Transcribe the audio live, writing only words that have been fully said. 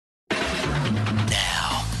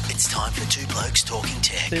time for Two Blokes Talking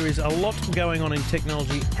Tech. There is a lot going on in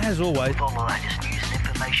technology, as always. All the latest news and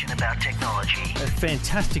information about technology. It's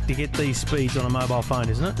fantastic to get these speeds on a mobile phone,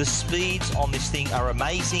 isn't it? The speeds on this thing are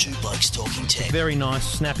amazing. Two Blokes Talking Tech. Very nice,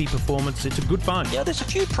 snappy performance. It's a good phone. Yeah, there's a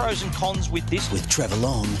few pros and cons with this. With Trevor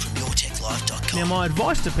Long from YourTechLife.com. Now, my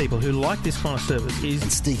advice to people who like this kind of service is...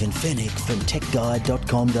 And Stephen Fennick from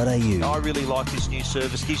TechGuide.com.au. I really like this new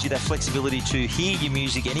service. Gives you that flexibility to hear your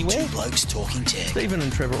music anywhere. Two Blokes Talking Tech. Stephen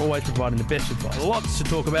and Trevor always providing the best advice. Lots to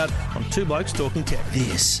talk about on Two Blokes Talking Tech.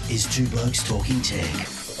 This is Two Blokes Talking Tech.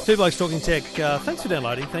 Two Blokes Talking Tech. Thanks for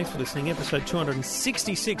downloading. Thanks for listening. Episode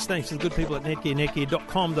 266. Thanks to the good people at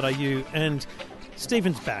netgear.com.au. And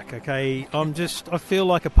Stephen's back, okay? I feel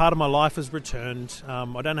like a part of my life has returned.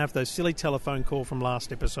 I don't have those silly telephone call from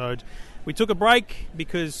last episode. We took a break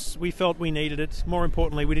because we felt we needed it. More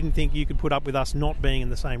importantly, we didn't think you could put up with us not being in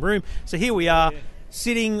the same room. So here we are,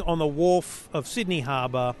 sitting on the wharf of Sydney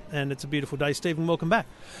Harbour, and it's a beautiful day. Stephen, welcome back.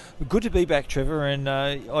 Good to be back, Trevor, and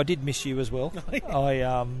I did miss you as well.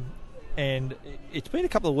 And it's been a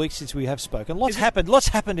couple of weeks since we have spoken. Lots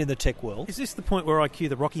happened in the tech world. Is this the point where I cue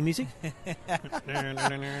the Rocky music? Yeah,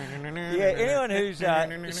 anyone who's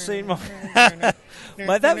seen my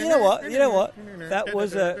mate, that you know what,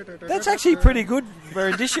 that's actually pretty good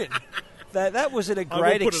rendition. That was a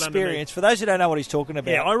great experience. For those who don't know what he's talking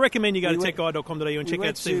about, yeah, I recommend you go to techguide.com.au and check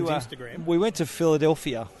out Stephen's Instagram. We went to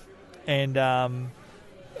Philadelphia, and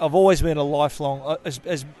I've always been a lifelong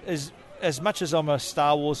as much as I'm a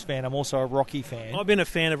Star Wars fan, I'm also a Rocky fan. I've been a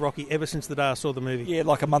fan of Rocky ever since the day I saw the movie. Yeah,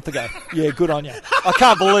 like a month ago. Yeah, good on you. I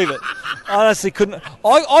can't believe it. I honestly couldn't.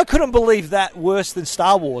 I couldn't believe that worse than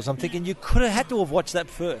Star Wars. I'm thinking you could have had to have watched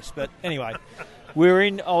that first. But anyway,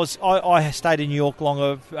 I stayed in New York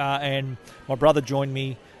longer, and my brother joined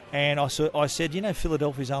me. And I said,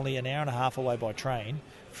 Philadelphia's only an hour and a half away by train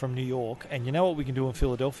from New York, and you know what we can do in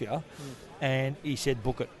Philadelphia? And he said,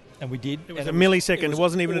 book it. And we did. It was a millisecond. It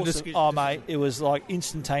wasn't even a discussion. Oh, mate, it was like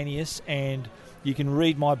instantaneous. And you can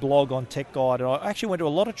read my blog on Tech Guide. And I actually went to a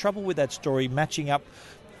lot of trouble with that story, matching up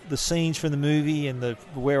the scenes from the movie and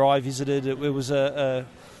where I visited. It was a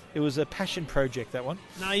passion project, that one.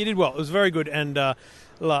 No, you did well. It was very good. And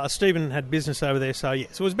Stephen had business over there, so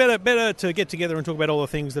yes, it was better to get together and talk about all the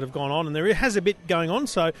things that have gone on. And there has a bit going on,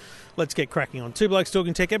 so let's get cracking on. Two Blokes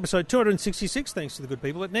Talking Tech, episode 266. Thanks to the good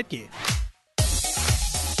people at Netgear.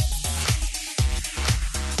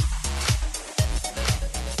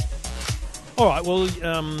 All right, well,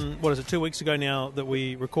 what is it, 2 weeks ago now that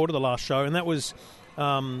we recorded the last show, and that was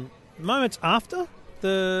moments after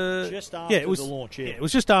the... Just after the launch, yeah. Yeah, it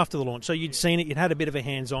was just after the launch, so you'd seen it, you'd had a bit of a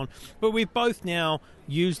hands-on, but we've both now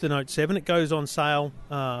used the Note7. It goes on sale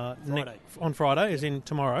on Friday, as in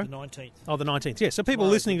tomorrow. The 19th. Oh, the 19th, yeah. So people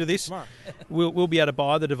listening to this will be able to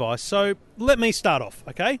buy the device. So let me start off,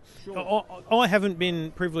 okay? Sure. I haven't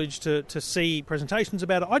been privileged to see presentations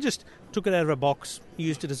about it. I just took it out of a box,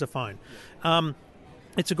 used it as a phone.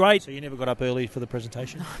 It's a great... So you never got up early for the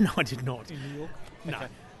presentation? No, I did not. In New York? No. Okay.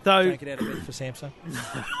 Though, don't get out of bed for Samsung? No,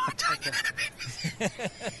 I don't get out of bed.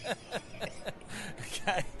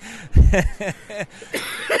 Okay.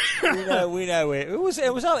 we know where it was.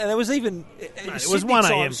 It was even. It was 1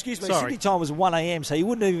 a.m. Excuse me. Sorry. Sydney time was 1 a.m. So you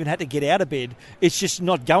wouldn't have even had to get out of bed. It's just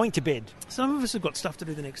not going to bed. Some of us have got stuff to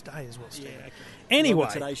do the next day as well, Steve. Yeah, okay. Anyway,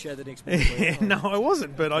 Today's show the next morning. No, I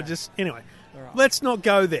wasn't. But okay. Anyway. Right. Let's not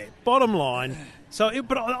go there. Bottom line.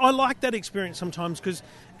 But I like that experience sometimes because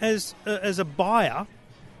as a buyer,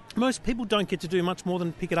 most people don't get to do much more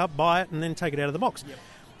than pick it up, buy it, and then take it out of the box.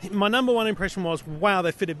 Yep. My number one impression was, wow,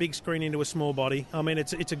 they fit a big screen into a small body. I mean,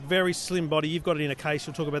 it's a very slim body. You've got it in a case.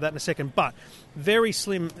 We'll talk about that in a second. But very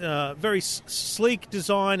slim, very sleek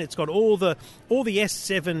design. It's got all the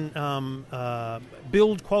S7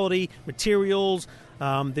 build quality materials.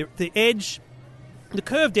 The edge, the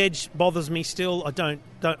curved edge bothers me still. I don't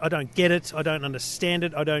get it. I don't understand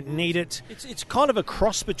it. I don't need it. It's kind of a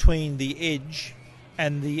cross between the edge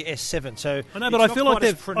and the S7. So I know, but I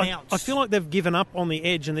feel like they've given up on the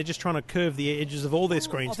edge and they're just trying to curve the edges of all their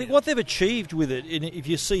screens. I think what they've achieved with it, and if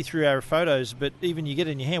you see through our photos, but even you get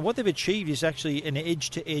it in your hand, what they've achieved is actually an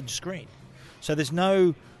edge-to-edge screen. So there's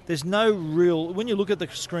no real, when you look at the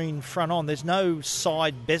screen front on, there's no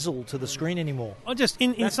side bezel to the screen anymore. That's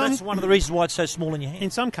one of the reasons why it's so small in your hand. In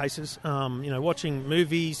some cases, watching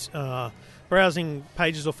movies, browsing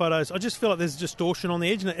pages or photos, I just feel like there's distortion on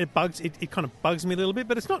the edge, and it kind of bugs me a little bit.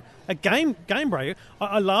 But it's not a game breaker.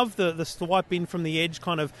 I love the swipe in from the edge,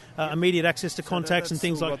 kind of immediate access to contacts and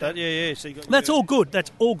things like that. Yeah. So that's all good.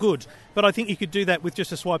 That's all good. But I think you could do that with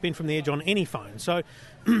just a swipe in from the edge on any phone. So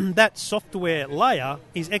that software layer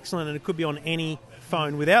is excellent, and it could be on any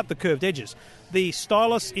phone without the curved edges. The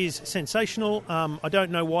stylus is sensational. I don't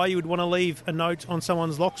know why you would want to leave a note on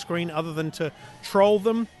someone's lock screen other than to troll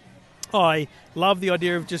them. I love the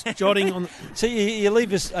idea of just jotting on. So you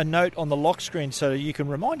leave us a note on the lock screen so you can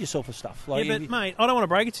remind yourself of stuff. Like yeah, but mate, I don't want to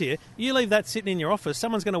break it to you. You leave that sitting in your office,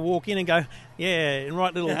 someone's going to walk in and go, and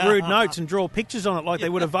write little rude notes and draw pictures on it like they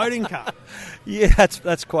would a voting card. Yeah,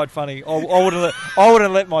 that's quite funny. I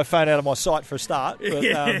wouldn't let my phone out of my sight for a start. But,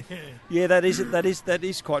 that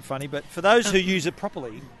is quite funny. But for those who use it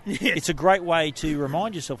properly, it's a great way to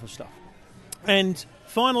remind yourself of stuff. And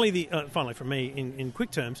finally, finally from me in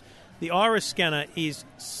quick terms. The iris scanner is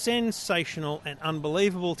sensational and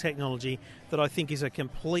unbelievable technology that I think is a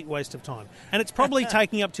complete waste of time. And it's probably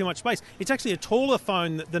taking up too much space. It's actually a taller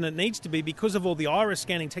phone than it needs to be because of all the iris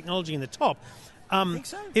scanning technology in the top. I think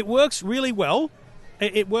so. It works really well.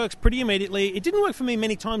 It works pretty immediately. It didn't work for me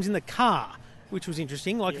many times in the car, which was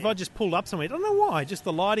interesting. Like if I just pulled up somewhere, I don't know why, just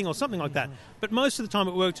the lighting or something like that. But most of the time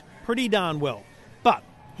it worked pretty darn well. But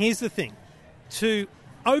here's the thing. To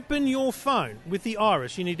open your phone with the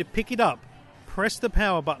iris, you need to pick it up, press the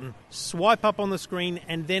power button, swipe up on the screen,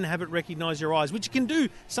 and then have it recognise your eyes, which you can do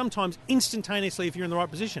sometimes instantaneously if you're in the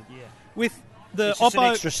right position. Yeah. With the it's just an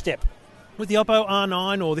extra step. With the Oppo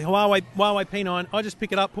R9 or the Huawei P9, I just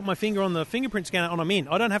pick it up, put my finger on the fingerprint scanner, and I'm in.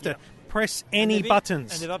 I don't have to press any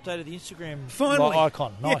buttons. And they've updated the Instagram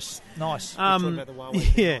icon. Nice.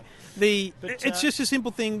 It's just a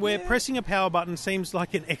simple thing where pressing a power button seems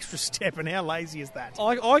like an extra step, and how lazy is that?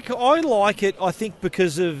 I like it, I think,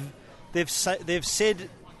 because of they've said,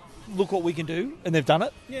 look what we can do, and they've done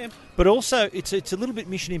it. Yeah. But also, it's a little bit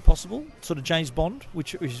Mission Impossible, sort of James Bond,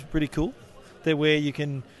 which is pretty cool. There where you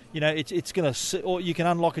can, it's going to, or you can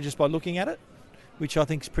unlock it just by looking at it, which I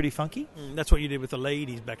think is pretty funky. That's what you did with the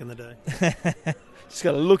ladies back in the day. Just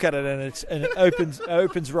got to look at it, and it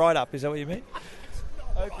opens right up. Is that what you mean?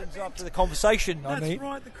 Opens up to the conversation. Right,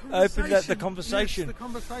 the conversation. Opens up the conversation. Yes, the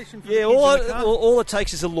conversation. Yeah, all it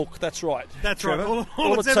takes is a look. That's right. That's Trevor. right.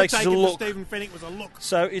 All it takes is a look. Stephen Fennick was a look.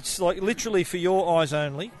 So it's like literally for your eyes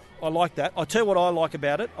only. I like that. I tell you what I like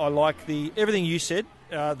about it. I like everything you said.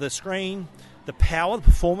 The screen, the power, the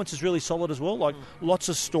performance is really solid as well. Like lots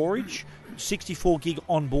of storage, 64 gig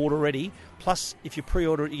on board already. Plus, if you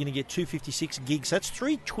pre-order it, you're going to get 256 gigs. So that's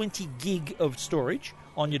 320 gig of storage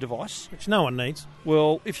on your device, which no one needs.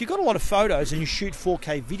 Well, if you've got a lot of photos and you shoot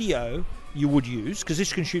 4K video, you would use, because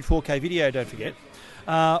this can shoot 4K video, don't forget.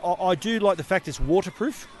 I do like the fact it's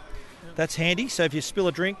waterproof. That's handy. So if you spill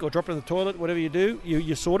a drink or drop it in the toilet, whatever you do,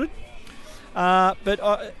 you're sorted.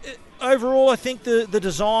 But overall, I think the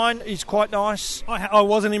design is quite nice. I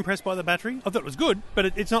wasn't impressed by the battery. I thought it was good,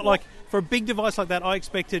 but it's not like, for a big device like that, I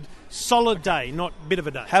expected solid day, not bit of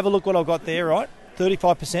a day. Have a look what I've got there, right?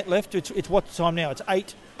 35% left. It's what time now? It's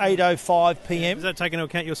 8:05 p.m. Does that take into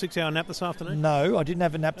account your 6-hour nap this afternoon? No, I didn't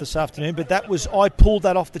have a nap this afternoon, but I pulled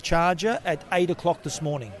that off the charger at 8 o'clock this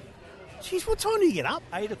morning. Jeez, what time do you get up?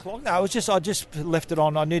 8 o'clock? No, I just left it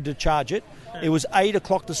on. I needed to charge it. Yeah. It was 8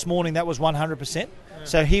 o'clock this morning. That was 100%. Yeah.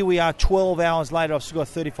 So here we are 12 hours later. I've still got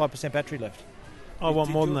 35% battery left. I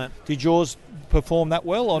want more than that. Did yours perform that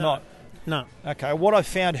well or not? No. Okay, what I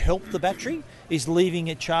found helped the battery is leaving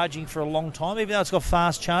it charging for a long time. Even though it's got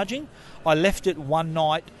fast charging, I left it one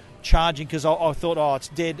night charging because I thought, it's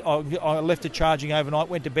dead. I left it charging overnight,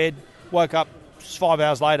 went to bed, woke up 5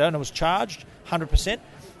 hours later and it was charged 100%.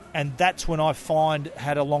 And that's when I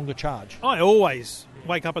had a longer charge. I always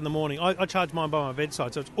wake up in the morning. I charge mine by my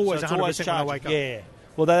bedside, so it's always 100% when I wake up. Yeah.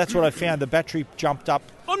 Well, that's what I found. The battery jumped up.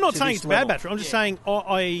 I'm not saying it's a bad battery. I'm just saying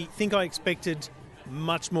I think I expected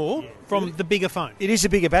much more from the bigger phone. It is a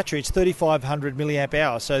bigger battery. It's 3,500 milliamp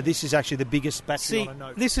hours. So this is actually the biggest battery on a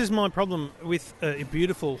Note. This is my problem with a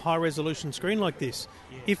beautiful high-resolution screen like this.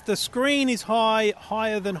 Yeah. If the screen is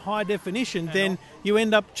higher than high definition, then you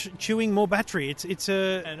end up chewing more battery.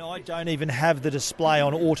 And I don't even have the display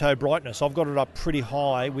on auto brightness. I've got it up pretty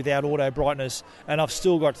high without auto brightness, and I've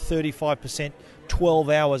still got 35% 12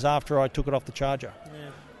 hours after I took it off the charger.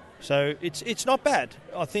 Yeah. So it's not bad.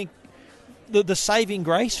 I think the saving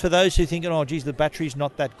grace for those who think, the battery's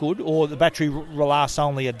not that good, or the battery lasts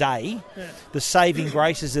only a day, the saving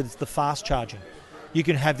grace is that it's the fast charging. You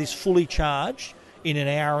can have this fully charged in an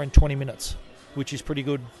hour and 20 minutes, which is pretty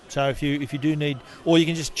good. So if you do need, or you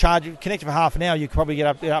can just connect it for half an hour, you can probably get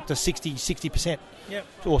up to 60%,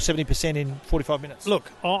 or 70% in 45 minutes.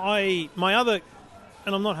 Look, my other,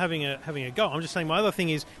 and I'm not having a go, I'm just saying my other thing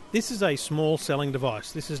is, this is a small selling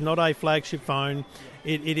device. This is not a flagship phone.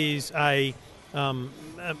 It is a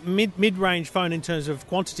mid-range phone in terms of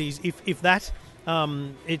quantities, if that.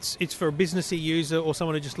 It's for a businessy user or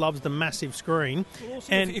someone who just loves the massive screen.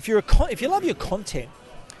 And if you love your content,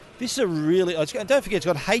 this is a really... And don't forget, it's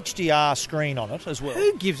got HDR screen on it as well.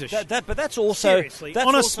 Who gives a shit? But that's also... Seriously, that's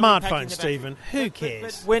on a also smartphone, impacting Stephen, who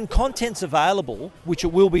cares? But when content's available, which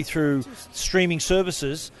it will be through streaming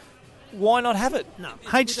services, why not have it? No.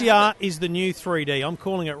 HDR is the new 3D. I'm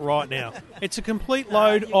calling it right now. It's a complete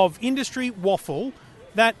load of industry waffle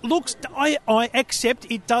that looks... I accept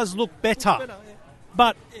it does look better.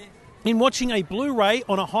 But in watching a Blu-ray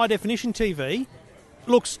on a high-definition TV...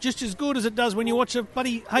 looks just as good as it does when you watch a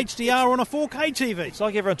bloody HDR on a 4K TV. It's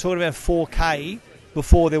like everyone talking about 4K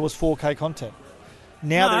before there was 4K content.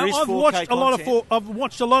 Now there is 4K content. I've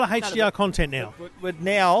watched a lot of HDR content now. But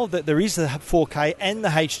now that there is the 4K and the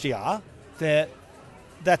HDR,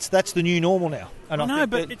 that's the new normal now. And I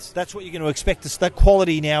think that's what you're going to expect. That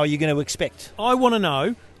quality now you're going to expect. I want to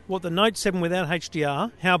know what the Note 7 without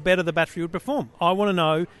HDR, how better the battery would perform. I want to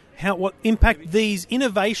know what impact these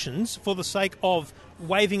innovations for the sake of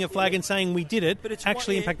waving a flag and saying we did it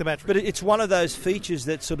actually impact the battery. But it's one of those features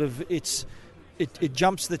that sort of it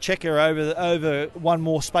jumps the checker over one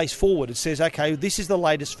more space forward. It says, okay, this is the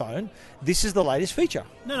latest phone, this is the latest feature.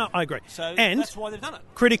 No, I agree. So and that's why they've done it.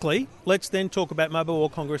 Critically, let's then talk about Mobile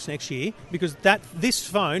World Congress next year, because this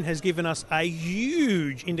phone has given us a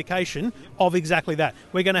huge indication of exactly that.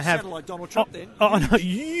 We're going to have like Donald Trump then. Oh no,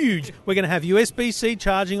 huge. We're going to have USB-C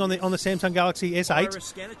charging on the Samsung Galaxy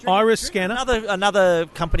S8. Iris scanner. Another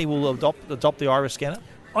company will adopt the iris scanner.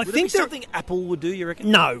 I think something Apple would do. You reckon?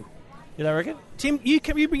 No. You don't reckon? Tim, you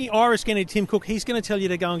bring your iris scanner to Tim Cook, he's going to tell you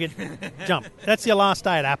to go and get jump. That's your last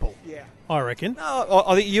day at Apple. Yeah. I reckon. No,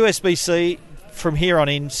 I think USB-C, from here on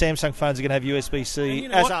in, Samsung phones are going to have USB-C,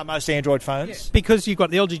 as are most Android phones. Yeah. Because you've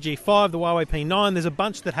got the LG G5, the Huawei P9, there's a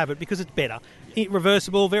bunch that have it because it's better.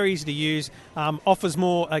 Reversible, very easy to use, offers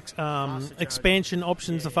more expansion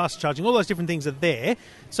options, the faster charging, all those different things are there.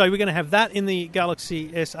 So we're going to have that in the Galaxy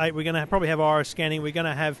S8. We're going to probably have iris scanning. We're going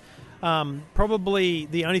to have... probably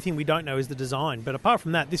the only thing we don't know is the design. But apart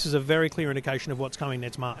from that, this is a very clear indication of what's coming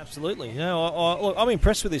next March. Absolutely. Look, I'm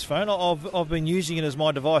impressed with this phone. I've been using it as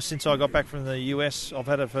my device since I got back from the US. I've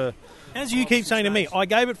had it for... As you keep saying to me, I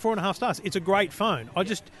gave it 4.5 stars. It's a great phone. I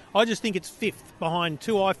just think it's fifth behind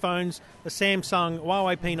two iPhones, the Samsung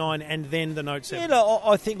Huawei P9, and then the Note 7. Yeah,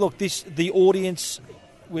 I think, look, the audience,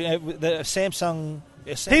 the Samsung...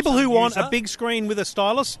 People who want a big screen with a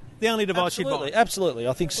stylus, the only device you'd buy. Absolutely.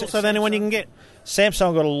 I think also the only one you can get.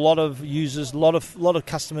 Samsung got a lot of users, a lot of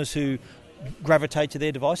customers who gravitate to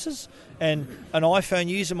their devices, and an iPhone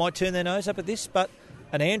user might turn their nose up at this, but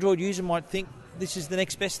an Android user might think this is the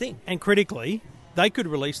next best thing. And critically, they could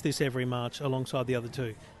release this every March alongside the other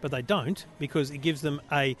two, but they don't, because it gives them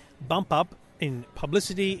a bump up in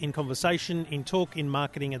publicity, in conversation, in talk, in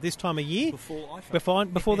marketing at this time of year.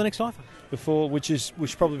 Before the next iPhone.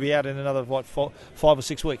 Which probably be out in another 5 or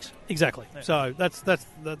 6 weeks. Exactly. Yeah. So that's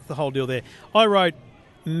the whole deal there. I wrote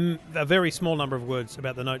a very small number of words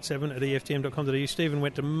about the Note 7 at EFTM.com.au. Stephen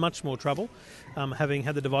went to much more trouble, having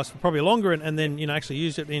had the device for probably longer, and then actually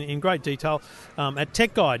used it in great detail at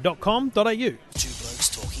techguide.com.au. Two Blokes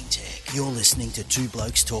Talking Tech. You're listening to Two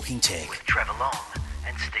Blokes Talking Tech with Trevor Long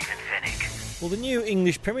and Stephen Fennick. Well, the new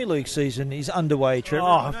English Premier League season is underway, Trevor.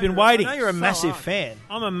 Oh, I've been waiting. I know you're a massive fan.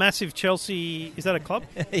 I'm a massive Chelsea... Is that a club?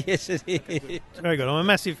 Yes, it is. Very good. I'm a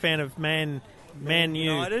massive fan of Man U.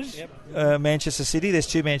 United, Manchester City. There's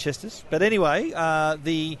two Manchesters. But anyway,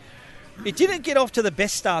 it didn't get off to the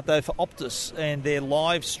best start, though, for Optus and their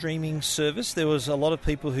live streaming service. There was a lot of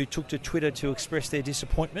people who took to Twitter to express their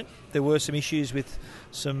disappointment. There were some issues with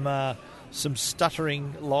some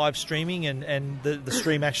stuttering live streaming and the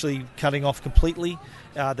stream actually cutting off completely.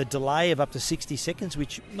 The delay of up to 60 seconds,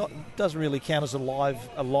 which doesn't really count as a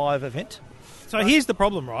live event. So here's the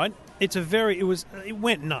problem, right? It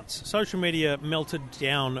went nuts. Social media melted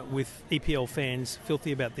down with EPL fans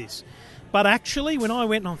filthy about this. But actually, when I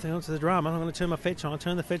went to the drama, I'm going to turn my fetch on. I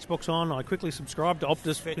turned the fetch box on. I quickly subscribed to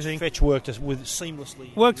Optus. Fetch worked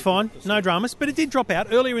seamlessly. Worked fine, no dramas. But it did drop out.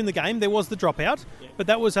 Earlier in the game, there was the dropout. Yeah. But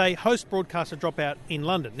that was a host broadcaster dropout in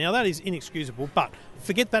London. Now, that is inexcusable. But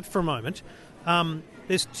forget that for a moment.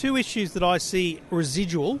 There's two issues that I see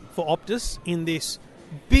residual for Optus in this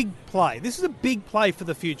big play. This is a big play for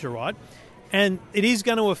the future, right? And it is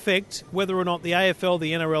going to affect whether or not the AFL,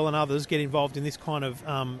 the NRL and others get involved in this kind of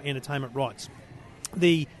entertainment rights.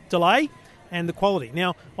 The delay and the quality.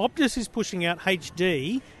 Now, Optus is pushing out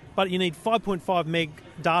HD, but you need 5.5 meg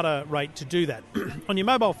data rate to do that. On your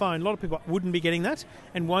mobile phone, a lot of people wouldn't be getting that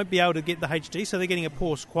and won't be able to get the HD, so they're getting a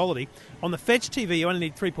poor quality. On the Fetch TV, you only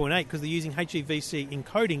need 3.8 because they're using HEVC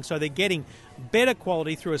encoding, so they're getting better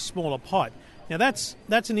quality through a smaller pipe. Now, that's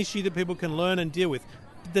an issue that people can learn and deal with.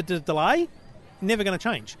 The delay, never going to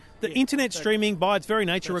change. The internet streaming, by its very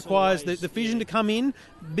nature, requires the vision to come in,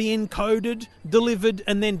 be encoded, delivered,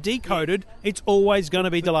 and then decoded. It's always going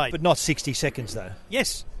to be delayed. But not 60 seconds, though.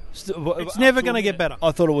 Yes. It's never going to get better.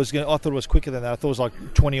 I thought it was quicker than that. I thought it was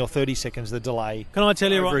like 20 or 30 seconds, the delay. Can I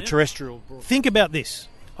tell you over right a terrestrial broadcast. Think about this,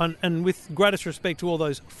 and with greatest respect to all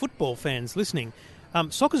those football fans listening,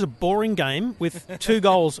 soccer's a boring game with 2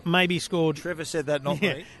 goals maybe scored. Trevor said that, not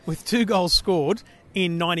me. With 2 goals scored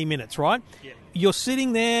in 90 minutes, right? Yeah. You're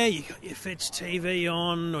sitting there, you got your Fetch TV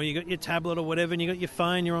on, or you got your tablet or whatever, and you got your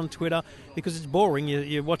phone, you're on Twitter, because it's boring,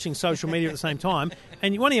 you're watching social media at the same time,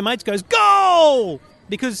 and one of your mates goes, "Goal!"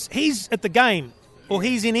 because he's at the game, or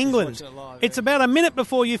he's in England. It's about a minute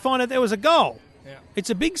before you find out there was a goal. Yeah. It's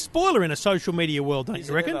a big spoiler in a social media world, don't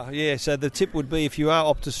you reckon? Yeah, so the tip would be, if you are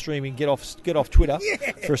Optus streaming, get off Twitter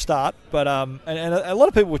for a start. But and a lot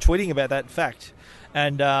of people were tweeting about that fact.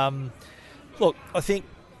 And look, I think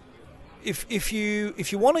if you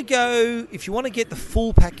want to get the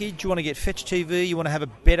full package, you want to get Fetch TV, you want to have a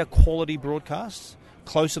better quality broadcast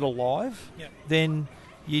closer to live, then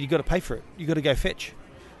you've got to pay for it. You've got to go Fetch.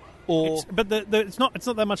 It's not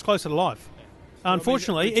that much closer to live.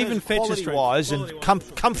 Unfortunately, even Fetch is quality-wise and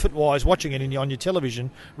comfort-wise, watching it on your television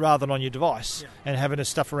rather than on your device, and having to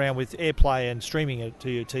stuff around with AirPlay and streaming it to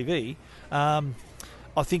your TV, I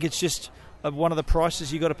think it's just one of the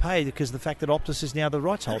prices you've got to pay, because of the fact that Optus is now the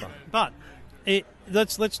rights holder. But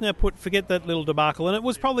let's now forget that little debacle, and it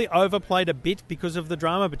was probably overplayed a bit because of the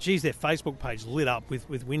drama, but geez, their Facebook page lit up with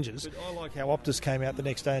whinges. But I like how Optus came out the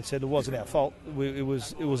next day and said it wasn't our fault. It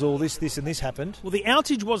was all this and this happened. Well, the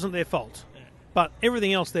outage wasn't their fault. But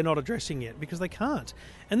everything else they're not addressing yet because they can't.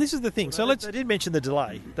 And this is the thing. Well, they did mention the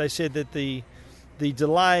delay. They said that the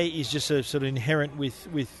delay is just a sort of inherent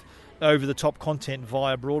with over-the-top content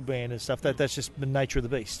via broadband and stuff. That's just the nature of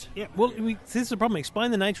the beast. Yeah, well, this is the problem.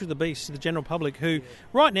 Explain the nature of the beast to the general public who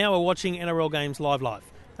right now are watching NRL games live.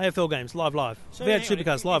 AFL games live. So V8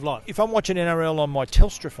 Supercars live. If I'm watching NRL on my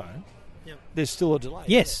Telstra phone, there's still a delay.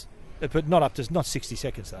 Yes. But not 60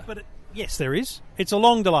 seconds, though. But yes, there is. It's a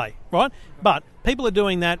long delay, right? But people are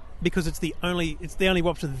doing that because it's the only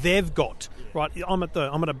option they've got, right? I'm at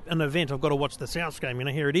an event. I've got to watch the Souths game.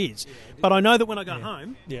 Here it is. But I know that when I go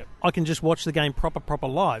home, I can just watch the game proper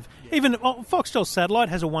live. Even Foxtel Satellite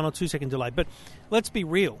has a 1 or 2 second delay. But let's be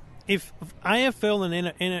real. If AFL and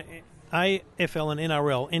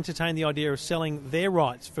NRL entertain the idea of selling their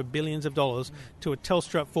rights for billions of dollars to a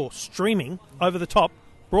Telstra for streaming over the top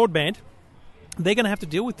broadband, they're going to have to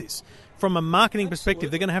deal with this. From a marketing perspective,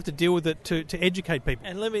 they're going to have to deal with it to educate people.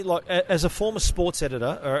 And let me, as a former sports editor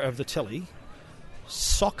of the telly,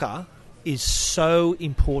 soccer is so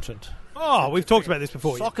important. Oh, we've talked about this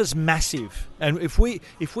before. Soccer's massive, and if we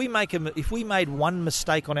made one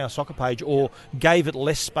mistake on our soccer page or gave it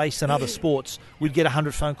less space than other sports, we'd get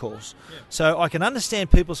 100 phone calls. Yeah. So I can understand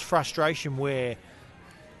people's frustration where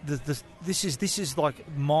this is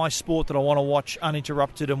like my sport that I want to watch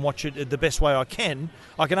uninterrupted and watch it the best way I can.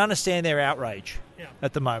 I can understand their outrage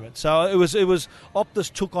at the moment. So it was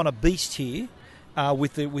Optus took on a beast here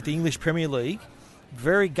with the English Premier League.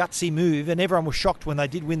 Very gutsy move, and everyone was shocked when they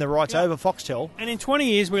did win the rights over Foxtel. And in 20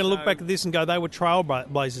 years, we're going to look back at this and go, they were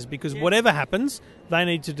trailblazers, because whatever happens, they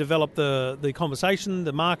need to develop the conversation,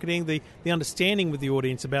 the marketing, the understanding with the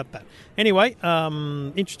audience about that. Anyway,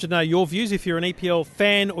 interested to know your views. If you're an EPL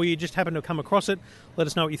fan or you just happen to come across it, let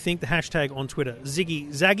us know what you think. The hashtag on Twitter, Ziggy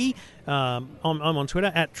Zaggy. I'm on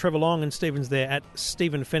Twitter, at Trevor Long, and Stephen's there, at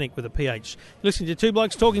Stephen Fennick with a PH. Listening to Two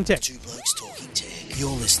Blokes Talking Tech. Two Blokes Talking Tech. You're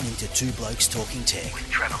listening to Two Blokes Talking Tech with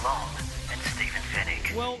Trevor Long and Stephen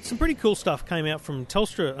Fennick. Well, some pretty cool stuff came out from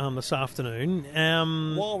Telstra this afternoon.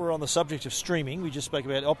 While we're on the subject of streaming, we just spoke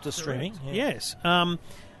about Optus streaming. Yeah. Yes.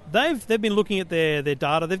 They've been looking at their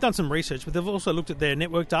data. They've done some research, but they've also looked at their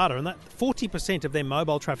network data, and that 40% of their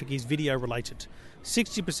mobile traffic is video related.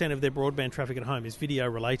 60% of their broadband traffic at home is video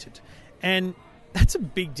related. And that's a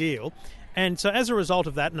big deal. And so as a result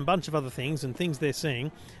of that and a bunch of other things and things they're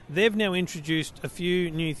seeing, they've now introduced a few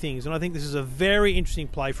new things. And I think this is a very interesting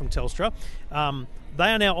play from Telstra. They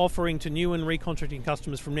are now offering to new and recontracting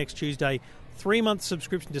customers from next Tuesday 3-month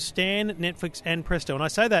subscription to Stan, Netflix and Presto. And I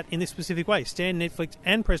say that in this specific way, Stan, Netflix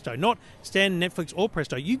and Presto, not Stan, Netflix or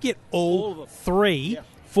Presto. You get all three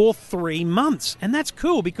for 3 months. And that's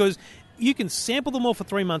cool because you can sample them all for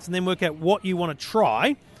 3 months and then work out what you want to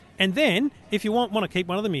try. And then, if you want to keep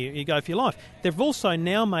one of them, you go for your life. They've also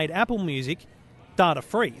now made Apple Music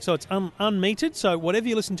data-free. So it's unmetered. So whatever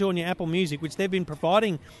you listen to on your Apple Music, which they've been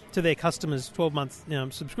providing to their customers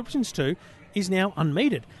 12-month subscriptions to, is now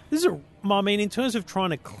unmetered. In terms of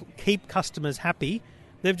trying to keep customers happy,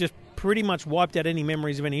 they've just pretty much wiped out any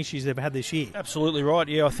memories of any issues they've had this year. Absolutely right.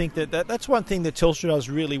 Yeah, I think that's one thing that Telstra does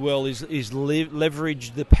really well is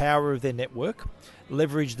leverage the power of their network,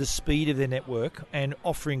 leverage the speed of their network, and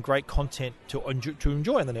offering great content to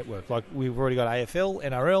enjoy on the network. Like we've already got AFL,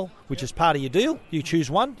 NRL, which is part of your deal. You choose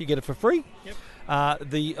one, you get it for free. Yep. I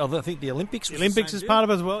think the Olympics. The Olympics is part of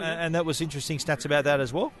it as well, and that was interesting stats about that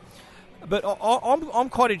as well. But I'm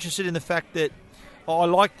quite interested in the fact that I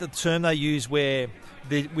like the term they use where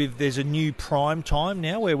there's a new prime time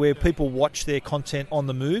now where people watch their content on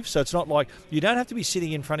the move. So it's not like you don't have to be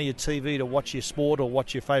sitting in front of your TV to watch your sport or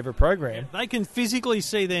watch your favourite program. They can physically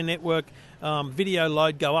see their network video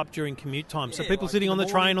load go up during commute time. So people sitting on the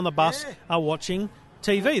train, on the bus are watching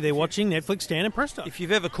TV. They're watching Netflix, Stan and Presto. If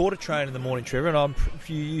you've ever caught a train in the morning, Trevor, and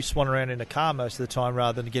you swan around in a car most of the time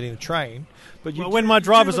rather than getting the train. But when my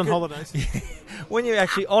driver's on holidays. When you're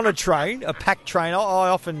actually on a train, a packed train, I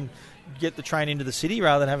often get the train into the city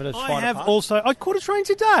rather than having to find a park. I caught a train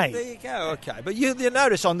today. There you go. Okay, but you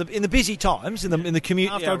notice in the busy times in the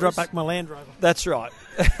commute after I drop back my Land Rover. That's right.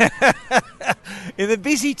 In the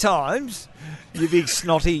busy times, you big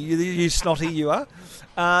snotty, you are.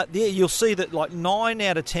 You'll see that like 9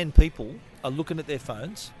 out of 10 people are looking at their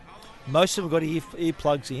phones. Most of them got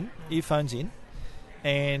earphones in,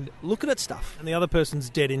 and looking at stuff. And the other person's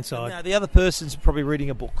dead inside. No, the other person's probably reading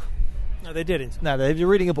a book. No, they're dead inside. No, they're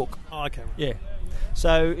reading a book. Oh, okay. Yeah.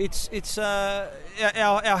 So it's our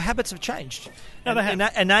habits have changed. No, they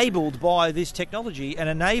have. Enabled by this technology and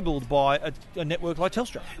enabled by a network like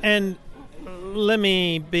Telstra. And let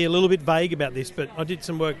me be a little bit vague about this, but I did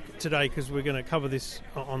some work today because we're going to cover this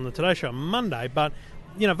on the Today Show on Monday. But,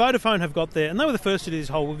 Vodafone have got there, and they were the first to do this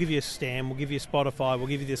whole, we'll give you a Stan, we'll give you Spotify, we'll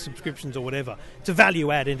give you the subscriptions or whatever, to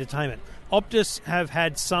value-add entertainment. Optus have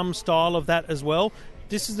had some style of that as well.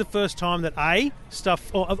 This is the first time that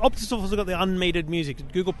Optus also got the unmetered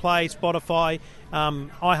music, Google Play, Spotify,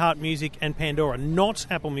 iHeart Music, and Pandora, not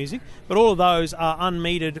Apple Music, but all of those are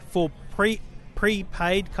unmetered for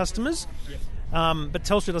prepaid customers. Yep. But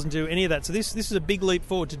Telstra doesn't do any of that, so this is a big leap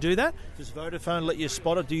forward to do that. Does Vodafone let you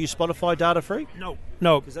do you Spotify data free?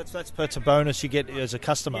 No, because that's a bonus you get as a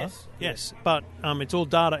customer. Yes, but it's all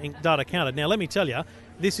data counted. Now let me tell you,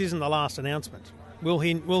 this isn't the last announcement. From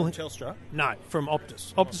Telstra? No, from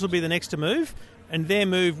Optus. Optus will be the next to move, and their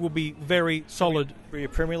move will be very solid. For your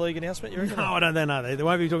Premier League announcement, you reckon? No, I don't know. They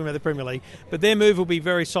won't be talking about the Premier League, but their move will be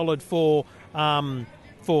very solid for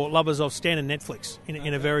lovers of Stan and Netflix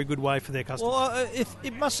in a very good way for their customers. Well,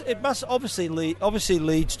 it must obviously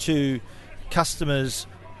leads to customers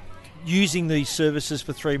using these services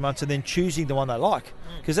for 3 months and then choosing the one they like,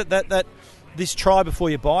 because that this try before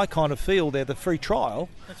you buy kind of feel, they're the free trial.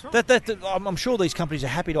 That's right. I'm sure these companies are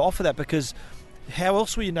happy to offer that, because how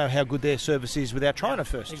else will you know how good their service is without trying it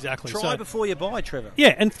first? Exactly. Try before you buy, Trevor.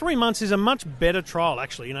 Yeah, and 3 months is a much better trial,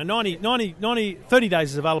 actually. 30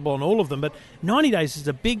 days is available on all of them, but 90 days is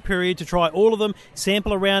a big period to try all of them,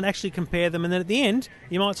 sample around, actually compare them, and then at the end,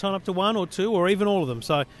 you might sign up to one or two or even all of them.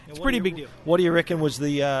 So it's a pretty big deal. What do you reckon was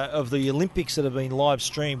of the Olympics that have been live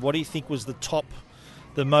streamed, what do you think was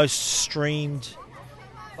the most streamed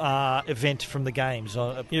event from the games?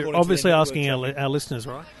 You're obviously asking our listeners,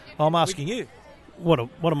 right? I'm asking you. What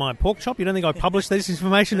am I, a pork chop? You don't think I published this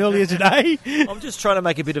information earlier today? I'm just trying to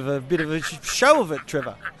make a bit of a show of it,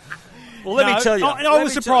 Trevor. Well, let me tell you. I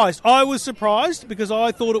was surprised. I was surprised because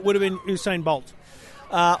I thought it would have been Usain Bolt.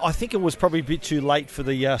 I think it was probably a bit too late for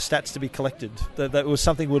the stats to be collected. That was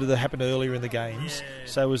something would have happened earlier in the games. Yeah.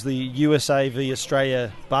 So it was the USA v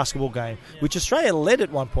Australia basketball game, which Australia led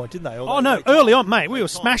at one point, didn't they? Early on, mate. We were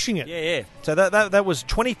smashing it. Yeah. So that was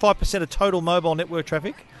 25% of total mobile network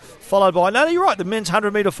traffic, followed by, no, you're right, the men's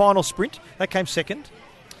 100-metre final sprint. That came second.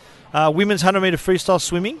 Women's 100-metre freestyle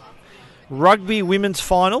swimming. Rugby women's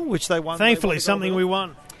final, which they won. Thankfully, something we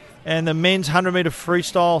won. And the men's 100-metre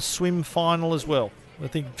freestyle swim final as well. I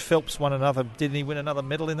think Phelps won another. Didn't he win another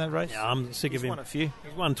medal in that race? Yeah, I'm sick of him. He's won a few.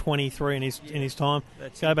 He's won 23 in his time.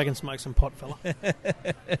 Go back and smoke some pot, fella.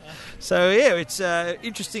 So yeah, it's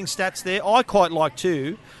interesting stats there. I quite like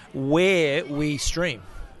too where we stream.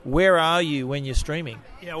 Where are you when you're streaming?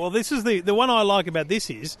 Yeah, well, this is the one I like about this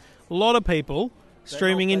is a lot of people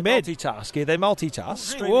streaming in bed. Multitask. Yeah, they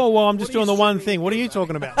multitask. Well, I'm just doing the one thing. What are you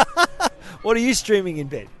talking about? What are you streaming in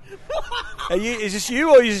bed? Is this you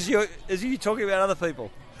or is you talking about other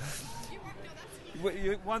people?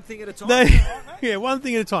 One thing at a time. Yeah, one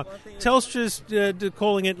thing at a time. Telstra's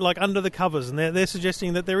calling it like under the covers, and they're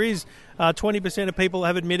suggesting that there is 20% of people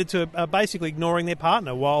have admitted to basically ignoring their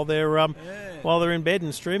partner while they're in bed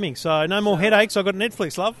and streaming. So no more headaches. I've got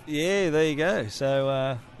Netflix, love. Yeah, there you go.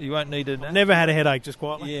 So you won't need it. Never had a headache, just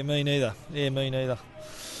quietly. Yeah, me neither.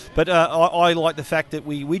 But I like the fact that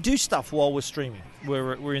we do stuff while we're streaming.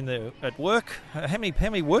 We're in there at work. How many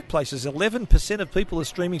workplaces? 11% of people are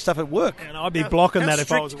streaming stuff at work. And I'd be blocking that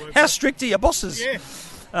if I was at work. How strict are your bosses?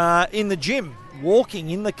 Yeah. In the gym,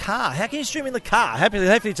 walking in the car. How can you stream in the car? Hopefully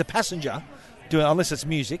it's a passenger doing, unless it's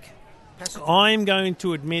music. I'm going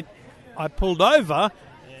to admit I pulled over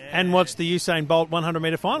and watched the Usain Bolt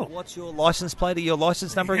 100-metre final. What's your license plate or your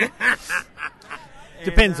license number again?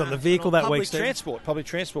 Depends on the vehicle that week. Public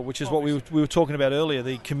transport, which is what we were talking about earlier.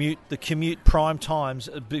 The commute prime times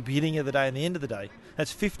at the beginning of the day and the end of the day.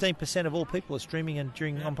 That's 15% of all people are streaming on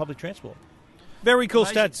public transport. Very cool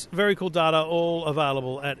stats, very cool data, all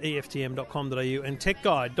available at eftm.com.au and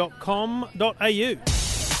techguide.com.au.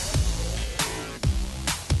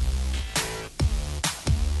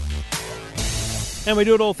 And we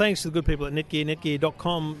do it all thanks to the good people at Netgear,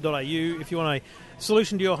 netgear.com.au. If you want a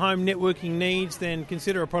solution to your home networking needs, then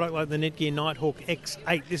consider a product like the Netgear Nighthawk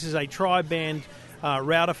X8. This is a tri-band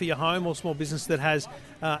router for your home or small business that has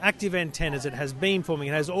active antennas, it has beamforming,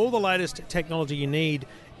 it has all the latest technology you need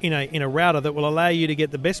in a router that will allow you to get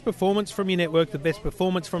the best performance from your network, the best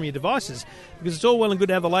performance from your devices. Because it's all well and good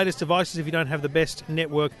to have the latest devices. If you don't have the best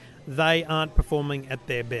network, they aren't performing at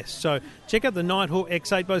their best. So check out the Nighthawk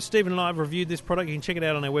X8. Both Stephen and I have reviewed this product. You can check it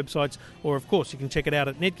out on our websites, or of course you can check it out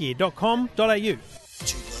at netgear.com.au. Two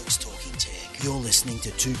Blokes Talking Tech. You're listening to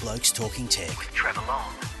Two Blokes Talking Tech with Trevor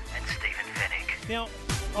Long and Stephen Fennick. Now,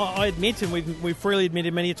 I admit, and we've freely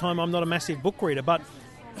admitted many a time, I'm not a massive book reader, but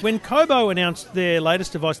when Kobo announced their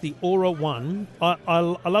latest device, the Aura 1, I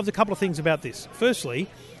loved a couple of things about this. Firstly,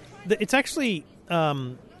 it's actually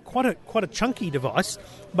quite a chunky device,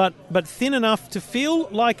 but thin enough to feel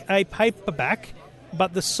like a paperback,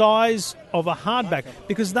 but the size of a hardback,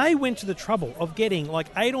 because they went to the trouble of getting like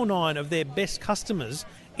 8 or 9 of their best customers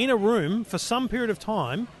in a room for some period of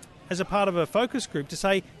time as a part of a focus group to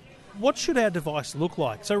say, what should our device look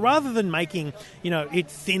like? So rather than making, it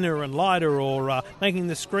thinner and lighter, or making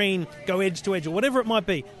the screen go edge to edge, or whatever it might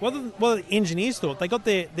be, what the engineers thought, they got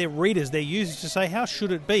their readers, their users, to say, how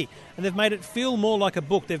should it be? And they've made it feel more like a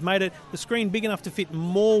book. They've made the screen big enough to fit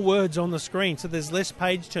more words on the screen, so there's less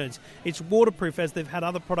page turns. It's waterproof, as they've had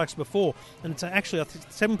other products before. And it's actually a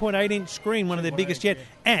 7.8-inch screen, one of their biggest yet.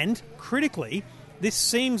 And, critically, this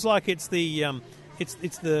seems like it's the...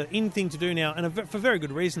 It's the in thing to do now, and for very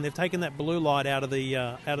good reason. They've taken that blue light out of the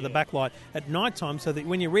backlight at night time, so that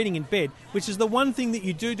when you're reading in bed, which is the one thing that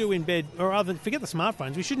you do in bed, or other, forget the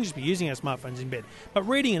smartphones, we shouldn't just be using our smartphones in bed, but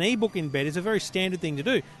reading an ebook in bed is a very standard thing to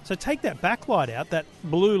do. So take that backlight out, that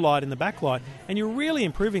blue light in the backlight, and you're really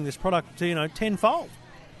improving this product to tenfold.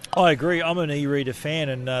 I agree. I'm an e-reader fan,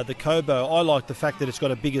 and the Kobo, I like the fact that it's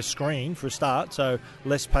got a bigger screen for a start, so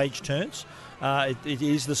less page turns. It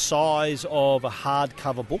is the size of a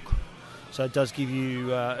hardcover book, so it does give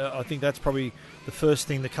you, I think that's probably the first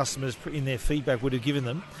thing the customers in their feedback would have given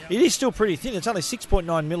them. Yep. It is still pretty thin. It's only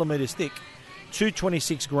 6.9 millimetres thick,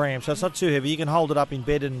 226 grams, so it's not too heavy. You can hold it up in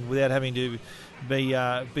bed and without having to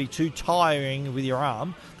be too tiring with your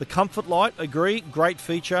arm. The comfort light, agree, great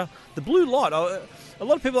feature. The blue light, a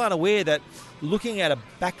lot of people aren't aware that looking at a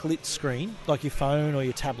backlit screen, like your phone or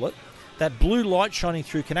your tablet, that blue light shining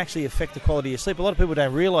through can actually affect the quality of your sleep. A lot of people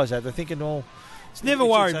don't realise that. They're thinking, well... It's never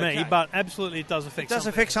worried me, but absolutely it does affect some people. It does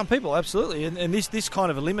affect some people, absolutely. And this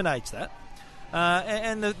kind of eliminates that.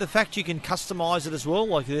 And the fact you can customise it as well,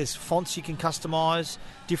 like there's fonts you can customise,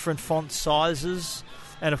 different font sizes,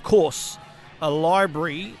 and of course, a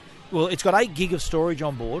library. Well, it's got 8 gig of storage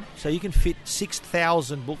on board, so you can fit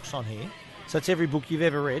 6,000 books on here. So that's every book you've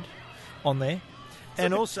ever read on there.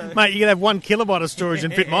 And also... Mate, you can have 1 kilobyte of storage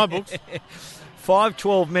and fit my books.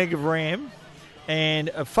 512 meg of RAM and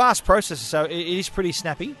a fast processor, so it is pretty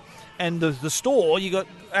snappy. And the store, you got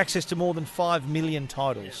access to more than 5 million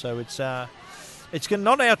titles. So it's not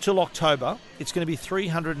out till October. It's going to be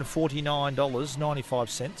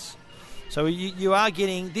 $349.95. So you are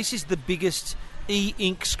getting... This is the biggest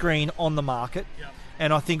e-ink screen on the market. Yep.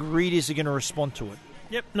 And I think readers are going to respond to it.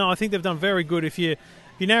 Yep. No, I think they've done very good. If you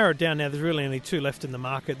narrow it down now, there's really only 2 left in the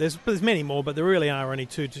market. There's many more, but there really are only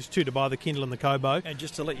 2, just 2 to buy, the Kindle and the Kobo. And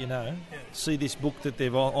just to let you know, see this book that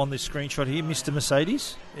they've on this screenshot here, Mr.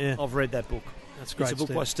 Mercedes? Yeah. I've read that book. That's great, It's a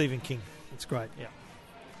book by Stephen King. That's great. Yeah.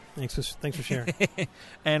 Thanks for sharing.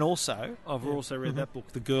 And also, I've also read that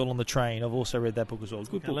book, The Girl on the Train. I've also read that book as well.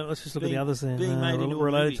 Good book. Let's just look at the others then. Being made into a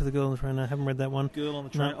related movie. to The Girl on the Train. No, I haven't read that one. Girl on the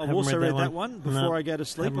Train. No, I've also read that one before I go to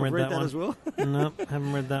sleep. I've read that as well. No,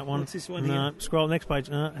 haven't read that one. What's this one No, here? scroll next page.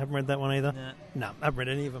 No, haven't read that one either. No, haven't read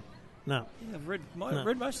any of them. No. Yeah, I've read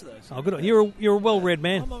most of those. Oh, good. You're a well-read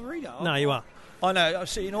man. I'm a reader. No, you are. I know.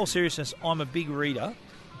 See, in all seriousness, I'm a big reader,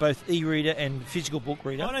 both e-reader and physical book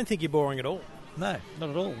reader. I don't think you're boring at all. No, not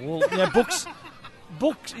at all. Well,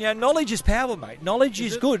 books, knowledge is power, mate. Knowledge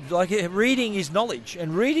is good. Like reading is knowledge,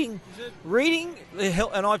 and reading.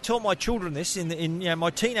 And I've taught my children this in my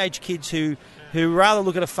teenage kids who rather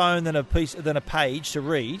look at a phone than a page to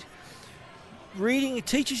read. Reading, it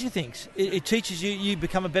teaches you things. It teaches you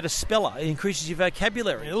become a better speller. It increases your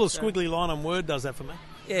vocabulary. A little squiggly line on Word does that for me.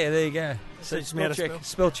 Yeah, there you go. Teaches me how to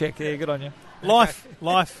Spell check. Yeah, good on you.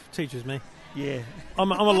 Life teaches me. Yeah.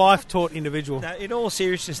 I'm a life-taught individual. Now, in all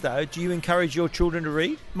seriousness, though, do you encourage your children to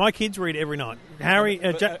read? My kids read every night. Harry,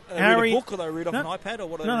 read a book, or they read off an iPad, or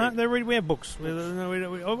what? No, they read. We have books.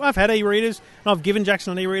 I've had e-readers, and I've given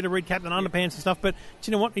Jackson an e-reader to read Captain Underpants and stuff. But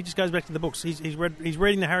do you know what? He just goes back to the books. He's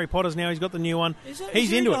reading the Harry Potters now. He's got the new one.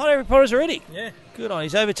 He's into it. Harry Potters already. Yeah, good on.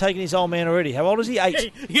 He's overtaken his old man already. How old is he?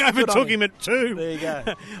 8. He overtook him at 2. There you go.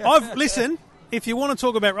 Listen. If you want to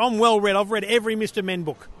talk about, I'm well read. I've read every Mr. Men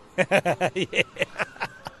book.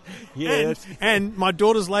 Yeah. And my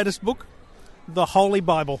daughter's latest book, The Holy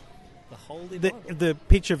Bible. The Holy Bible? The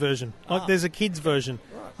picture version. Like there's a kid's version.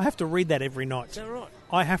 Right. I have to read that every night. Is that right?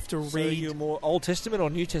 I have to So read. you're more Old Testament or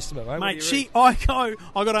New Testament, mate? Mate, I got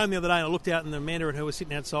home the other day and I looked out and Amanda and her were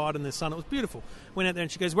sitting outside and the sun, it was beautiful. Went out there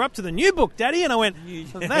and she goes, "We're up to the new book, Daddy." And I went,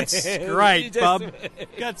 "That's great, bub.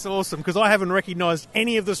 That's awesome," because I haven't recognised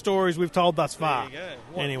any of the stories we've told thus far. There you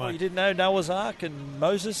go. Anyway. You didn't know Noah's Ark and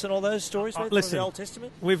Moses and all those stories from listen, the Old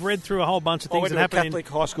Testament? We've read through a whole bunch of I things went that to a happened Catholic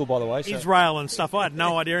high school, by the way. in Israel and stuff. I had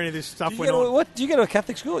no idea any of this stuff went on. What? Do you go to a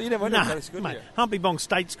Catholic school? You never went to a Catholic school, mate, did you? Humpy Bong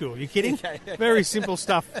State School. You kidding? Okay. Very simple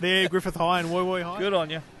stuff there, Griffith High and Woy Woy High. Good on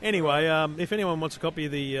you. Anyway, if anyone wants a copy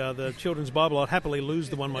of the children's Bible, I'd happily lose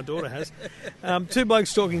the one my daughter has. Two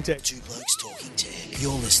Blokes Talking Tech. Two Blokes Talking Tech.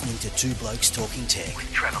 You're listening to Two Blokes Talking Tech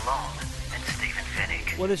with Trevor Long and Stephen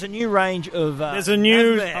Fennick. Well, there's a new range of There's a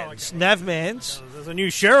new Navmans. There's a new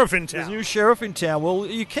sheriff in There's a town. new sheriff in town. Well,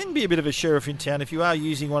 you can be a bit of a sheriff in town if you are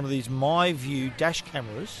using one of these MyView dash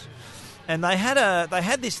cameras. And they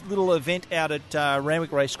had this little event out at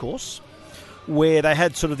Randwick Racecourse where they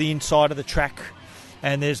had sort of the inside of the track,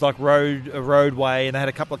 and there's like a roadway, and they had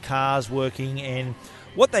a couple of cars working. And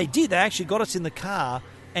what they did, they actually got us in the car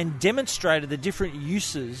and demonstrated the different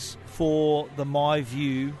uses for the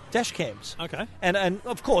MyView dash cams. Okay. And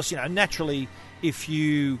of course, naturally, if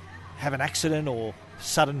you have an accident or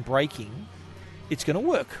sudden braking, it's going to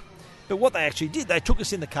work. But what they actually did, they took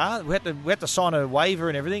us in the car. We had to sign a waiver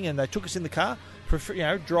and everything, and they took us in the car,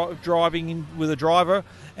 driving in with a driver,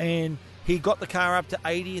 and he got the car up to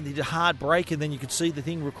 80 and did a hard brake, and then you could see the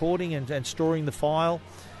thing recording and storing the file.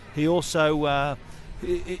 He also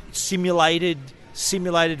simulated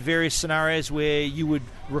various scenarios where you would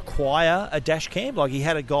require a dash cam. Like he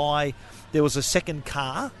had a guy, there was a second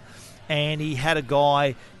car, and he had a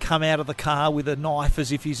guy come out of the car with a knife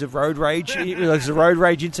as if he's a road rage. There's a road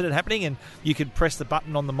rage incident happening, and you could press the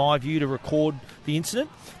button on the MyView to record the incident.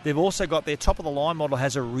 They've also got their top-of-the-line model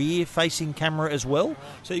has a rear-facing camera as well,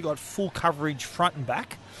 so you've got full coverage front and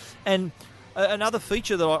back. And another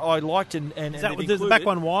feature that I liked, and Is the back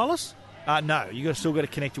one wireless? No, you've still got to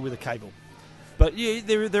connect it with a cable. But yeah,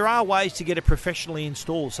 there are ways to get it professionally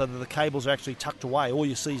installed so that the cables are actually tucked away. All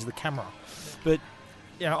you see is the camera. But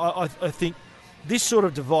I think this sort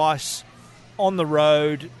of device on the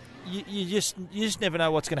road, you just never know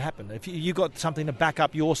what's going to happen. If you've got something to back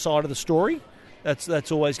up your side of the story,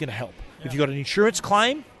 that's always going to help. Yeah. If you've got an insurance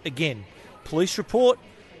claim, again, police report,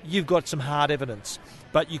 you've got some hard evidence.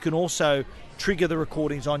 But you can also trigger the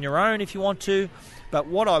recordings on your own if you want to. But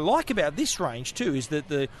what I like about this range too is that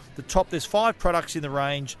the top, there's 5 products in the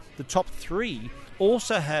range. The top 3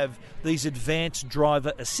 also have these advanced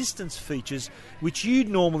driver assistance features, which you'd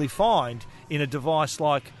normally find in a device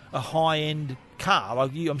like a high-end car.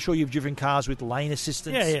 Like I'm sure you've driven cars with lane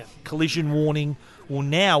assistance, collision warning. Well,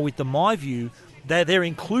 now with the MyView, they're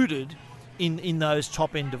included in those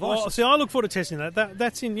top-end devices. Well, see, I look forward to testing that.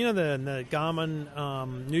 That's in the Garmin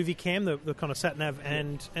Nuvicam, the kind of sat-nav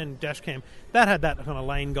and dash cam. That had that kind of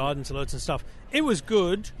lane guidance alerts and stuff. It was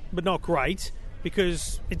good, but not great,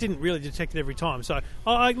 because it didn't really detect it every time. So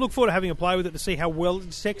I look forward to having a play with it to see how well it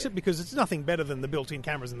detects it, because it's nothing better than the built-in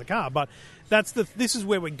cameras in the car. But this is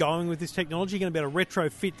where we're going with this technology. You're going to be able to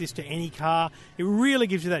retrofit this to any car. It really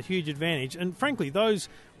gives you that huge advantage. And frankly, those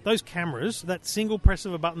those cameras, that single press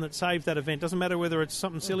of a button that saves that event, doesn't matter whether it's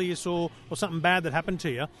something silly you saw or something bad that happened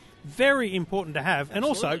to you, very important to have. And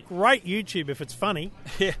also, great YouTube if it's funny.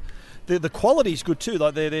 Yeah. The quality's good too.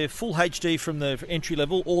 Like they're full HD from the entry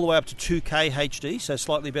level all the way up to 2K HD, so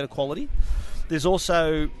slightly better quality. There's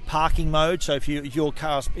also parking mode, so if your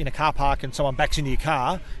car's in a car park and someone backs into your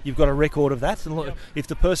car, you've got a record of that. And look, if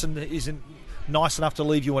the person isn't nice enough to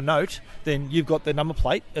leave you a note, then you've got the number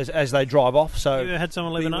plate as they drive off. So you ever had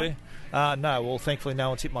someone leave a note? No. Well, thankfully no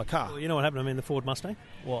one's hit my car. Well, you know what happened to me in the Ford Mustang?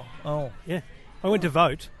 What? Oh. Yeah. I went to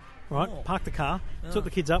vote, right, parked the car, took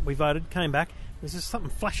the kids up, we voted, came back. There's just something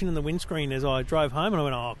flashing in the windscreen as I drove home, and I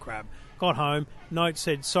went, oh, crap. Got home, note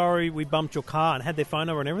said, sorry, we bumped your car, and had their phone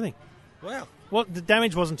number and everything. Wow. Well, the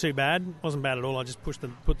damage wasn't too bad. Wasn't bad at all. I just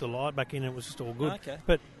put the light back in and it was just all good. Okay.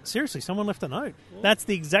 But seriously, someone left a note. That's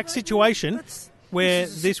the exact situation where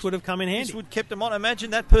this would have come in handy. This would have kept them on.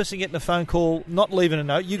 Imagine that person getting a phone call, not leaving a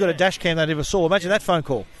note. You got a dash cam they never saw. Imagine that phone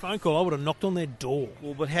call. Phone call, I would have knocked on their door.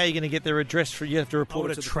 Well, but how are you going to get their address? You have to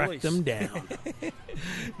report it to the police. I would have tracked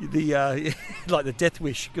them the down. like the death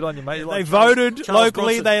wish. Good on you, mate. They voted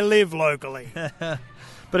locally, they live locally.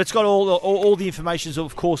 But it's got all the information,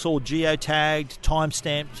 of course, all geotagged,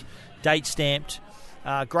 time-stamped, date-stamped.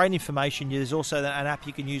 Great information. There's also an app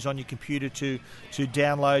you can use on your computer to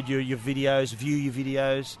download your videos, view your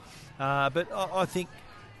videos. But I think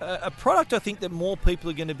a product that more people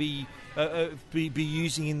are going to be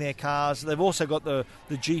using in their cars. They've also got the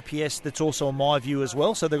GPS that's also on MyView as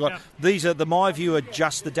well. So they've got these are the MyView are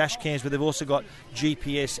just the dash cams, but they've also got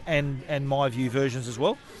GPS and MyView versions as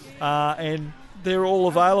well. And they're all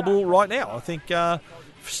available right now. I think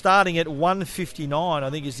starting at $159, I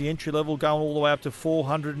think is the entry level, going all the way up to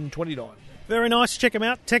 $429. Very nice. Check them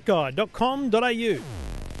out. techguide.com.au.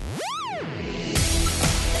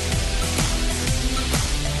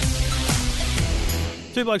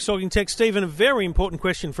 Two Blokes Talking Tech. Stephen, a very important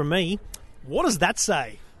question from me. What does that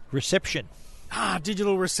say? Reception.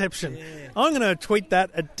 Digital reception. Yeah. I'm going to tweet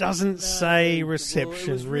that. It doesn't say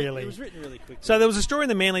reception, really. It was written really quickly. So there was a story in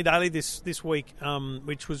the Manly Daily this week,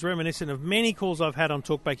 which was reminiscent of many calls I've had on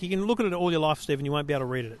Talkback. You can look at it all your life, Stephen. You won't be able to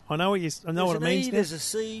read it. I know what it means. There's a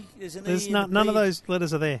C. There's an E. None of those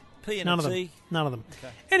letters are there. P and none a of T. them. None of them.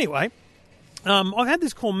 Okay. Anyway. I've had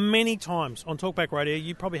this call many times on Talkback Radio.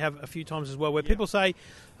 You probably have a few times as well, where people say,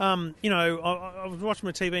 I was watching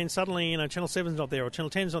my TV and suddenly, Channel 7's not there, or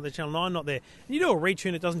Channel 10's not there, Channel 9 not there. And you do a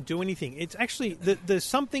retune, it doesn't do anything. It's actually, there's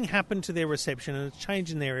something happened to their reception and it's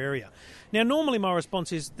changed in their area. Now, normally my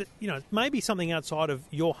response is that, maybe something outside of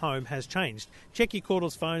your home has changed. Check your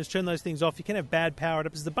cordless phones, turn those things off. You can have bad power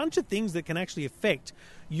adapters. There's a bunch of things that can actually affect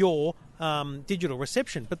your digital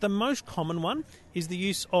reception. But the most common one is the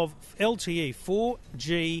use of LTE.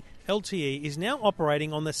 4G LTE is now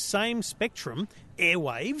operating on the same spectrum,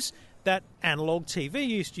 airwaves, that analog TV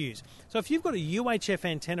used to use. So if you've got a UHF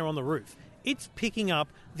antenna on the roof, it's picking up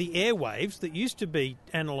the airwaves that used to be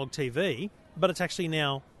analog TV, but it's actually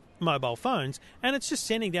now mobile phones, and it's just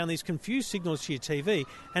sending down these confused signals to your TV,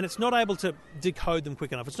 and it's not able to decode them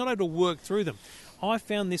quick enough. It's not able to work through them. I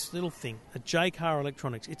found this little thing at JCar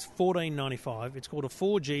Electronics. It's $14.95. It's called a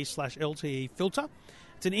 4G/LTE filter.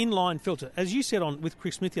 It's an inline filter. As you said with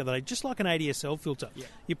Chris Smith the other day, just like an ADSL filter. Yeah.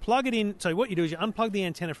 You plug it in. So what you do is you unplug the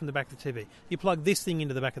antenna from the back of the TV. You plug this thing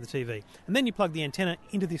into the back of the TV. And then you plug the antenna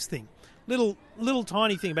into this thing. Little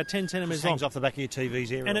tiny thing, about 10 centimetres long. Hangs off the back of your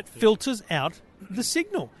TV's area. And it filters out the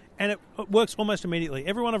signal. And it works almost immediately.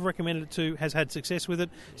 Everyone I've recommended it to has had success with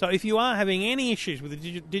it. So if you are having any issues with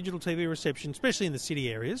the digital TV reception, especially in the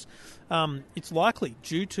city areas, it's likely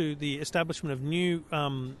due to the establishment of new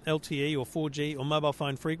LTE or 4G or mobile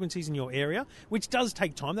phone frequencies in your area, which does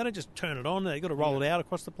take time. They don't just turn it on. They've got to roll it out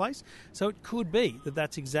across the place. So it could be that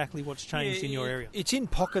that's exactly what's changed in your area. It's in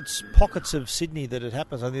pockets of Sydney that it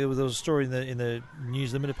happens. I think there was a story in the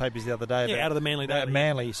News Limited papers the other day about out of the Manly Daily.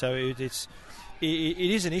 Manly. So it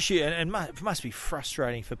is an issue, and it must be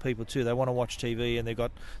frustrating for people too. They want to watch TV, and they've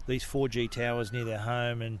got these 4G towers near their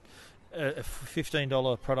home, and a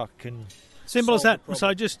 $15 product can... Simple as that. So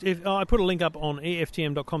I put a link up on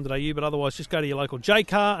EFTM.com.au, but otherwise just go to your local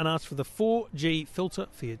JCar and ask for the 4G filter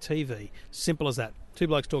for your TV. Simple as that. Two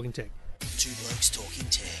Blokes Talking Tech. Two Blokes Talking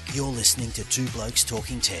Tech. You're listening to Two Blokes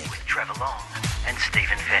Talking Tech with Trevor Long and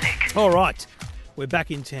Stephen Fennick. All right, we're back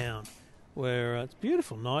in town. where it's a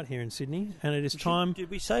beautiful night here in Sydney, and it is time. Did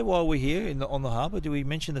we say while we're here on the harbour, do we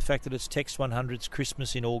mention the fact that it's Text 100's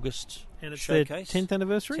Christmas in August And it's showcase? their 10th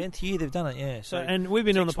anniversary? 10th year they've done it, yeah. So, and we've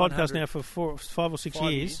been on the Text podcast 100 now for 5 or 6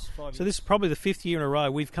 years. 5 years. So this is probably the 5th year in a row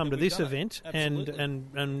we've come to we've this done it. event Absolutely.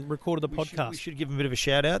 and recorded the podcast. We should give them a bit of a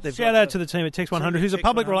shout out. Shout out to the team at Text 100, who's a Text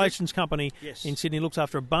public 100. relations company Yes. in Sydney, looks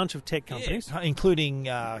after a bunch of tech companies. Yeah, including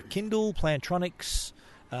Kindle, Plantronics,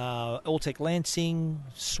 Alltech Lansing,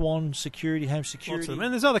 Swan Security, Home Security. Lots of them.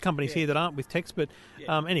 And there's other companies here that aren't with Text, but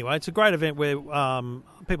anyway, it's a great event where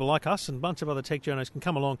people like us and a bunch of other tech journalists can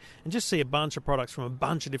come along and just see a bunch of products from a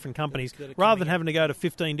bunch of different companies, rather than having to go to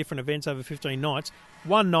 15 different events over 15 nights.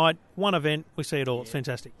 One night, one event, we see it all. It's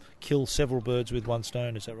fantastic. Kill several birds with one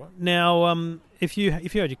stone, is that right? Now, if you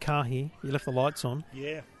had your car here, you left the lights on,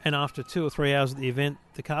 Yeah. and after 2 or 3 hours at the event,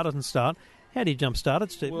 the car doesn't start, how do you jump start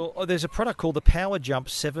it, Steve? Well, there's a product called the Power Jump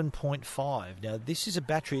 7.5. Now, this is a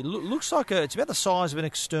battery. It looks like it's about the size of an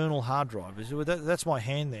external hard drive. That's my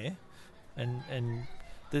hand there, and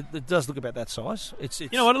it does look about that size. It's you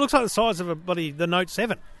know what? It looks like the size of the Note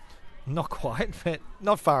 7. Not quite, but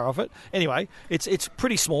not far off it. Anyway, it's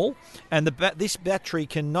pretty small, and this battery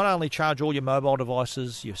can not only charge all your mobile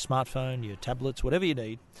devices, your smartphone, your tablets, whatever you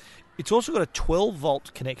need. It's also got a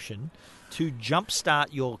 12-volt connection to jumpstart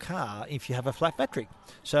your car if you have a flat battery.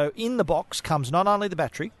 So in the box comes not only the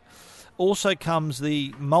battery, also comes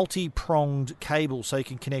the multi-pronged cable, so you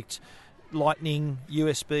can connect Lightning,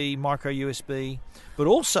 USB, micro USB, but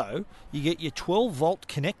also you get your 12-volt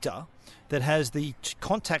connector that has the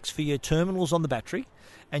contacts for your terminals on the battery,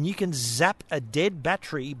 and you can zap a dead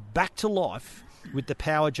battery back to life with the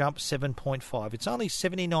Power Jump 7.5. It's only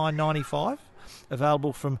 $79.95.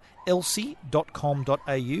 Available from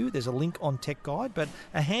elsie.com.au. There's a link on Tech Guide, but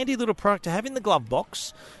a handy little product to have in the glove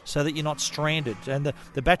box so that you're not stranded. And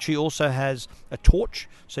the battery also has a torch,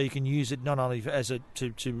 so you can use it not only as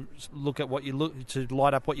to look at what to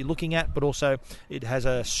light up what you're looking at, but also it has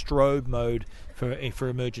a strobe mode for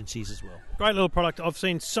emergencies as well. Great little product. I've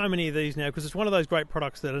seen so many of these now because it's one of those great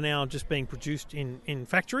products that are now just being produced in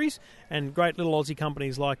factories, and great little Aussie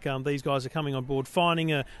companies like these guys are coming on board, finding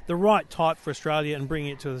the right type for Australia and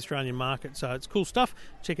bringing it to the Australian market. So it's cool stuff.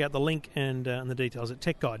 Check out the link and the details at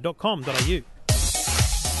techguide.com.au.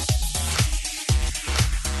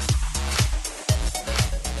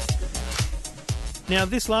 Now,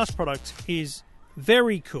 this last product is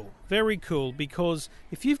very cool because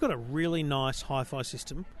if you've got a really nice hi-fi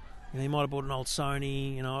system, you might have bought an old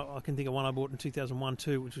Sony, I can think of one I bought in 2001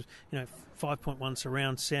 too, which was, 5.1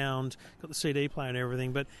 surround sound, got the CD player and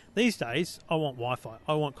everything, but these days I want Wi-Fi,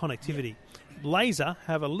 I want connectivity. Laser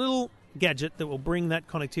have a little gadget that will bring that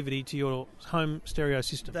connectivity to your home stereo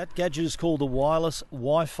system. That gadget is called the wireless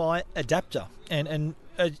Wi-Fi adapter, and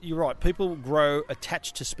you're right, people grow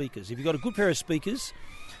attached to speakers. If you've got a good pair of speakers,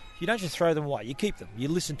 you don't just throw them away, you keep them, you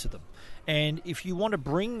listen to them. And if you want to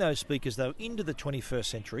bring those speakers, though, into the 21st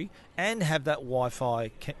century and have that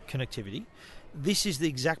Wi-Fi connectivity, this is the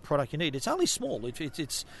exact product you need. It's only small.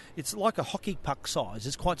 It's like a hockey puck size.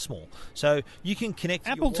 It's quite small. So you can connect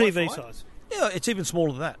Apple your TV Wi-Fi. size. Yeah, it's even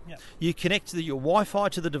smaller than that. Yeah. You connect your Wi-Fi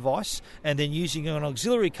to the device and then using an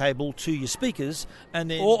auxiliary cable to your speakers.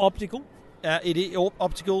 And then Or optical. It is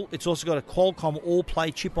optical. It's also got a Qualcomm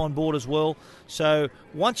AllPlay chip on board as well. So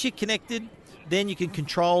once you're connected, then you can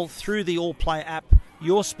control through the AllPlay app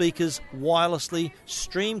your speakers wirelessly,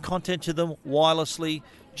 stream content to them wirelessly,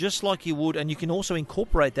 just like you would, and you can also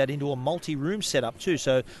incorporate that into a multi-room setup too.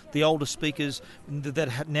 So the older speakers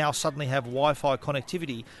that now suddenly have Wi-Fi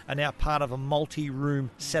connectivity are now part of a multi-room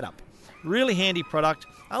setup. Really handy product,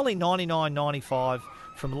 only $99.95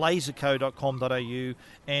 from laserco.com.au.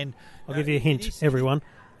 And I'll give you a hint, everyone.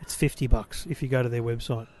 It's $50 if you go to their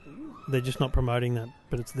website. They're just not promoting that,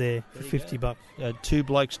 but it's there for $50. Two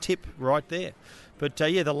blokes tip right there. But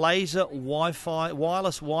the laser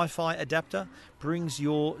wireless Wi-Fi adapter brings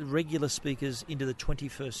your regular speakers into the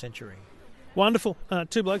 21st century. Wonderful.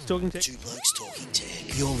 Two Blokes Talking Tech. Two Blokes Talking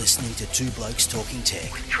Tech. You're listening to Two Blokes Talking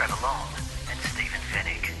Tech with Trevor Long and Stephen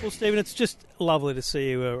Fennick. Well, Stephen, it's just lovely to see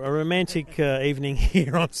you. A romantic evening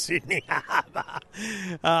here on Sydney Harbour.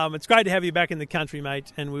 It's great to have you back in the country,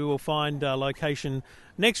 mate, and we will find a location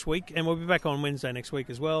next week, and we'll be back on Wednesday next week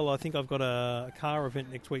as well. I think I've got a car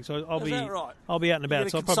event next week, so I'll be out and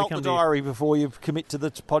about. So I'll probably come to the diary before you commit to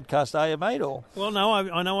the podcast, are you, mate? Or well, no,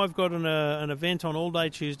 I know I've got an event on all day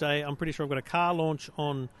Tuesday. I'm pretty sure I've got a car launch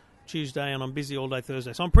on Tuesday, and I'm busy all day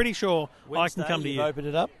Thursday. So I'm pretty sure Wednesday, I can come to you. Open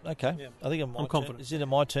it up? Okay. Yeah. I think I'm confident. Is it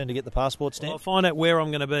my turn to get the passport Well, stamp? I'll find out where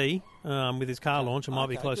I'm going to be with his car launch. I might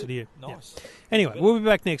be closer good. to you. Nice. Yeah. Anyway, we'll be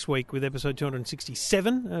back next week with episode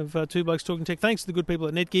 267 of Two Blokes Talking Tech. Thanks to the good people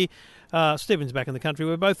at Netgear. Stephen's back in the country.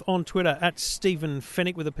 We're both on Twitter at Stephen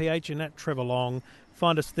Fennick with a PH and at Trevor Long.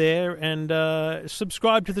 Find us there and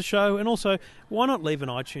subscribe to the show. And also, why not leave an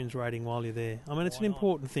iTunes rating while you're there? I mean, it's an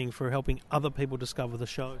important thing for helping other people discover the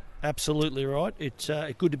show. Absolutely right. It's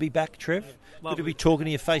good to be back, Trev. Yeah, good to be talking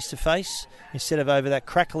to you face-to-face instead of over that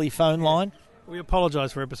crackly phone line. We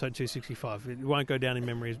apologise for episode 265. It won't go down in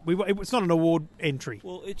memory. It's not an award entry.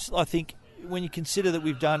 Well, I think, when you consider that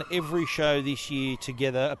we've done every show this year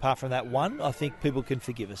together, apart from that one, I think people can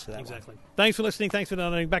forgive us for that. Exactly. Thanks for listening. Thanks for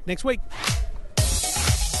downloading. Back next week.